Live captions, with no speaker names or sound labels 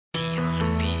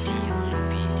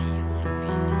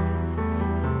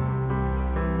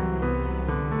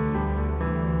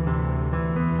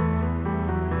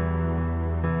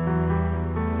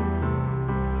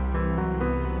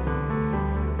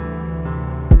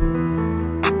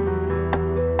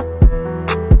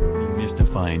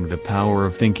Demystifying the Power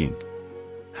of Thinking.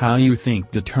 How you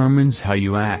think determines how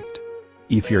you act.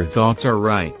 If your thoughts are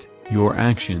right, your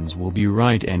actions will be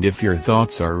right, and if your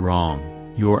thoughts are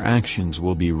wrong, your actions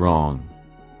will be wrong.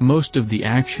 Most of the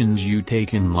actions you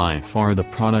take in life are the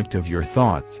product of your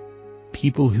thoughts.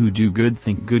 People who do good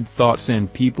think good thoughts,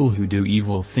 and people who do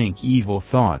evil think evil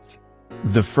thoughts.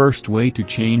 The first way to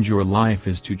change your life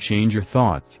is to change your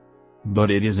thoughts.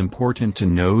 But it is important to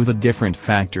know the different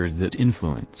factors that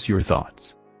influence your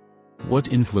thoughts.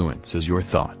 What influences your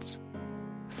thoughts?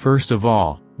 First of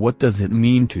all, what does it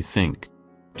mean to think?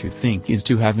 To think is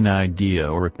to have an idea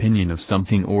or opinion of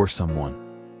something or someone.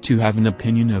 To have an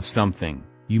opinion of something,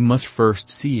 you must first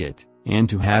see it, and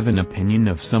to have an opinion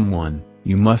of someone,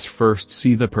 you must first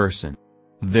see the person.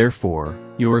 Therefore,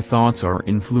 your thoughts are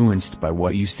influenced by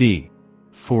what you see.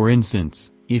 For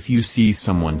instance, if you see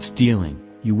someone stealing,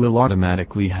 you will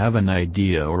automatically have an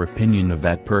idea or opinion of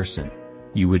that person.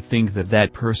 You would think that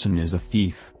that person is a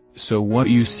thief, so what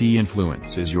you see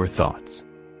influences your thoughts.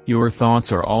 Your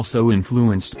thoughts are also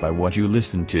influenced by what you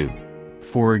listen to.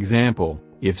 For example,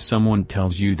 if someone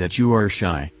tells you that you are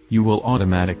shy, you will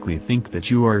automatically think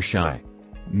that you are shy.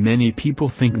 Many people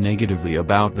think negatively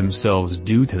about themselves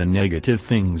due to the negative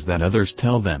things that others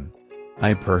tell them.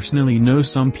 I personally know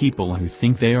some people who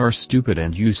think they are stupid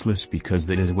and useless because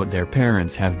that is what their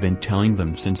parents have been telling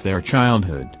them since their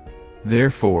childhood.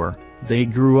 Therefore, they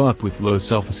grew up with low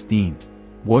self-esteem.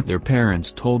 What their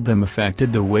parents told them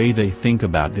affected the way they think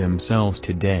about themselves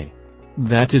today.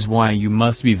 That is why you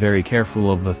must be very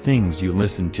careful of the things you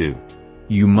listen to.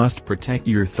 You must protect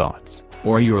your thoughts,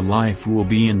 or your life will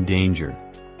be in danger.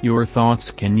 Your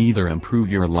thoughts can either improve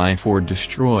your life or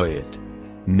destroy it.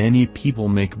 Many people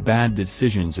make bad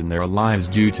decisions in their lives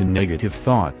due to negative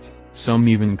thoughts. Some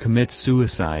even commit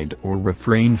suicide or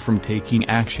refrain from taking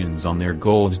actions on their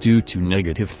goals due to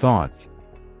negative thoughts.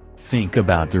 Think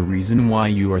about the reason why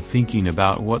you are thinking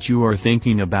about what you are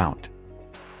thinking about.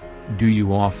 Do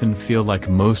you often feel like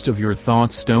most of your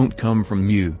thoughts don't come from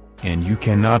you, and you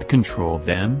cannot control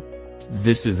them?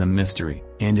 This is a mystery,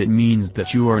 and it means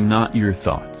that you are not your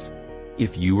thoughts.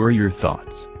 If you were your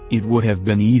thoughts, it would have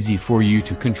been easy for you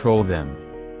to control them.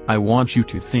 I want you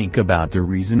to think about the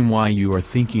reason why you are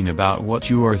thinking about what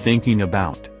you are thinking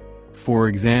about. For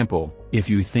example, if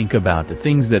you think about the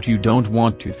things that you don't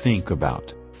want to think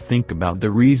about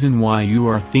the reason why you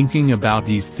are thinking about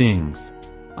these things.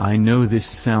 I know this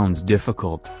sounds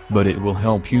difficult, but it will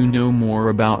help you know more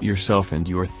about yourself and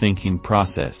your thinking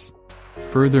process.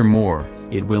 Furthermore,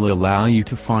 it will allow you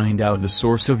to find out the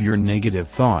source of your negative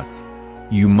thoughts.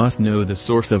 You must know the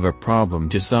source of a problem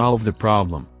to solve the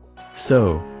problem.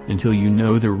 So, until you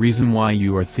know the reason why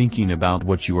you are thinking about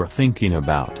what you are thinking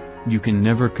about, you can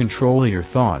never control your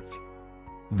thoughts.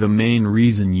 The main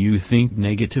reason you think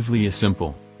negatively is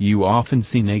simple: you often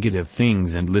see negative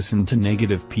things and listen to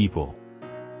negative people.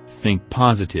 Think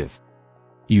positive.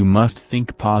 You must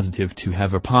think positive to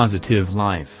have a positive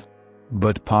life.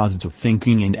 But positive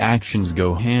thinking and actions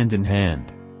go hand in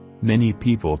hand. Many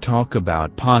people talk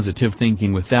about positive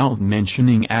thinking without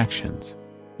mentioning actions.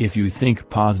 If you think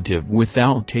positive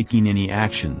without taking any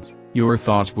actions, your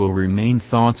thoughts will remain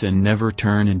thoughts and never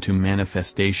turn into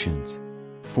manifestations.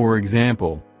 For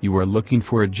example, you are looking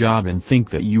for a job and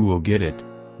think that you will get it,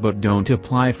 but don't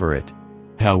apply for it.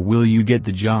 How will you get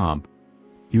the job?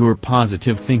 Your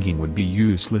positive thinking would be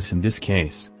useless in this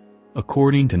case.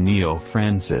 According to Neil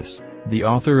Francis, the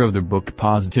author of the book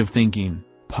Positive Thinking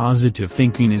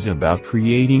is about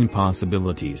creating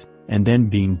possibilities, and then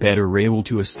being better able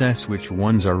to assess which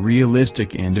ones are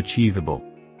realistic and achievable.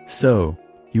 So,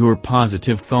 your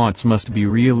positive thoughts must be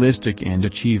realistic and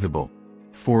achievable.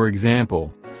 For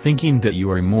example, thinking that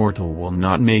you are immortal will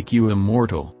not make you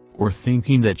immortal, or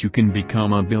thinking that you can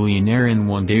become a billionaire in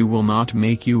one day will not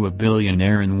make you a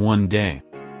billionaire in one day.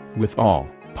 With all,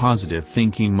 positive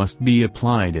thinking must be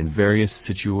applied in various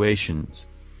situations.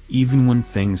 Even when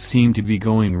things seem to be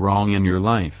going wrong in your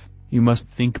life, you must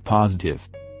think positive.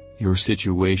 Your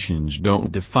situations don't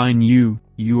define you,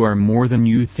 you are more than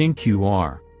you think you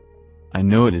are. I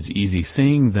know it is easy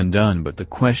saying than done, but the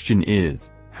question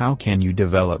is, how can you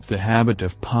develop the habit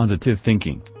of positive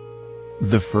thinking?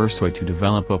 The first way to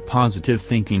develop a positive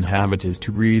thinking habit is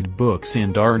to read books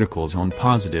and articles on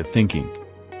positive thinking.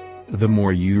 The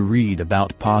more you read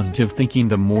about positive thinking,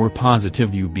 the more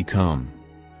positive you become.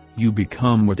 You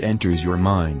become what enters your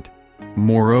mind.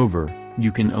 Moreover,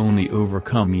 you can only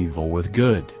overcome evil with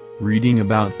good. Reading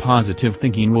about positive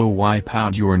thinking will wipe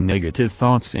out your negative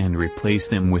thoughts and replace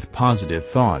them with positive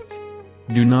thoughts.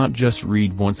 Do not just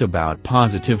read once about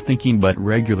positive thinking but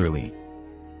regularly.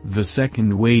 The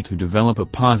second way to develop a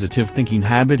positive thinking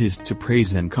habit is to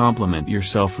praise and compliment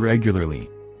yourself regularly.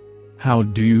 How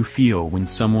do you feel when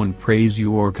someone praise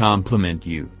you or compliment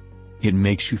you? It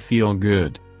makes you feel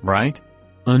good, right?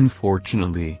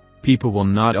 Unfortunately, people will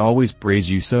not always praise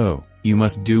you, so you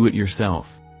must do it yourself.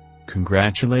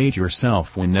 Congratulate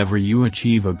yourself whenever you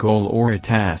achieve a goal or a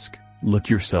task. Look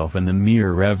yourself in the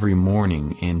mirror every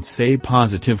morning and say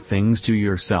positive things to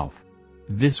yourself.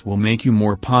 This will make you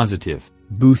more positive,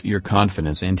 boost your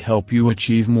confidence and help you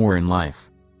achieve more in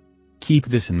life. Keep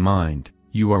this in mind,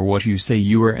 you are what you say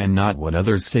you are and not what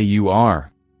others say you are.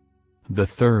 The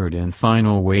third and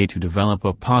final way to develop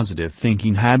a positive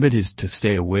thinking habit is to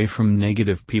stay away from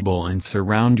negative people and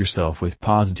surround yourself with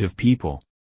positive people.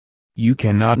 You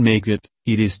cannot make it,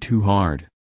 it is too hard.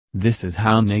 This is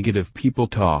how negative people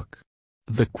talk.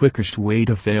 The quickest way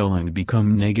to fail and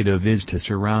become negative is to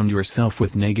surround yourself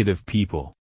with negative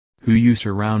people. Who you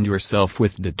surround yourself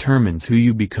with determines who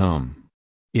you become.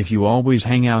 If you always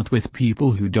hang out with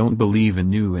people who don't believe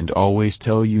in you and always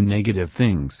tell you negative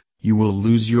things, you will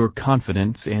lose your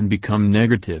confidence and become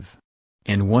negative.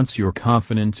 And once your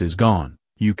confidence is gone,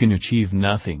 you can achieve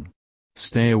nothing.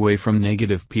 Stay away from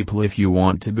negative people if you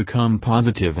want to become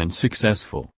positive and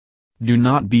successful. Do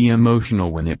not be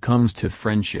emotional when it comes to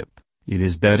friendship. It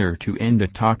is better to end a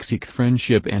toxic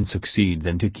friendship and succeed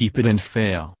than to keep it and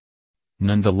fail.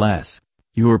 Nonetheless,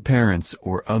 your parents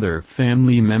or other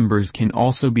family members can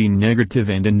also be negative,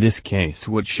 and in this case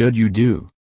what should you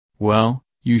do? Well,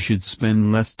 you should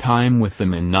spend less time with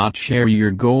them and not share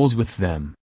your goals with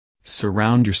them.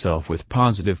 Surround yourself with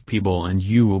positive people and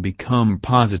you will become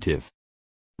positive.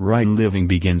 Right living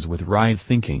begins with right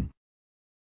thinking.